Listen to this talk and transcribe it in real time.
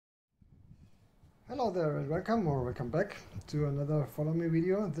Hello there and welcome back to another follow me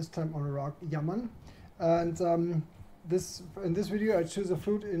video, this time on Raag Yaman. And in this video I choose a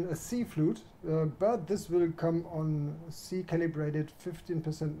flute in a C flute, but this will come on C calibrated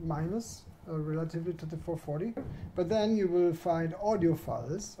 15% minus relatively to the 440. But then you will find audio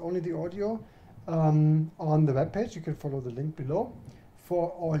files, only the audio, on the web page. You can follow the link below for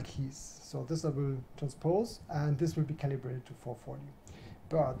all keys. So this I will transpose and this will be calibrated to 440.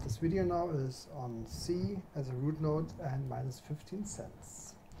 But this video now is on C as a root note and minus 15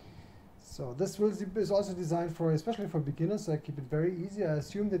 cents. So this is also designed for, especially for beginners, so I keep it very easy. I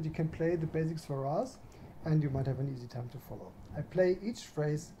assume that you can play the basics for Raag and you might have an easy time to follow. I play each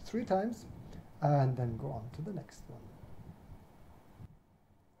phrase 3 times and then go on to the next one.